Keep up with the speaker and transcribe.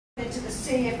into the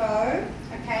CFO,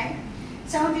 okay?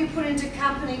 Some of you put into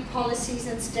company policies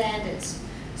and standards.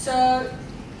 So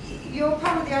you're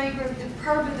probably the only group that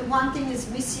probably the one thing that's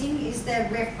missing is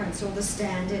their reference or the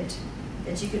standard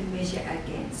that you can measure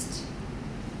against.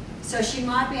 So she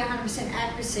might be 100%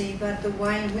 accuracy, but the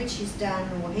way in which he's done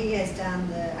or he has done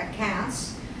the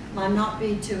accounts might not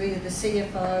be to either the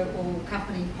CFO or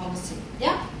company policy.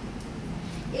 Yeah?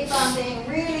 If I'm being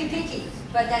really picky,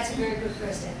 but that's a very good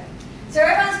first effort. So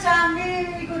everyone's done really,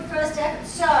 really good first effort.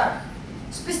 So,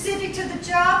 specific to the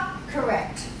job,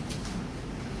 correct.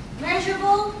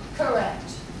 Measurable,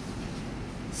 correct.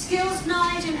 Skills,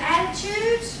 knowledge and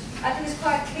attitude, I think it's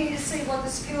quite clear to see what the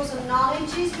skills and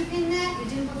knowledge is within that. You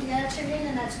didn't put the attitude in,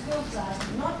 and that's cool because I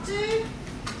asked you not to.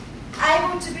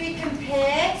 Able to be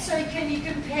compared, so can you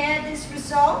compare this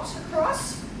result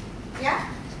across? Yeah,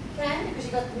 can, because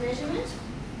you got the measurement.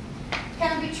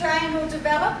 Can it be trained or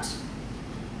developed?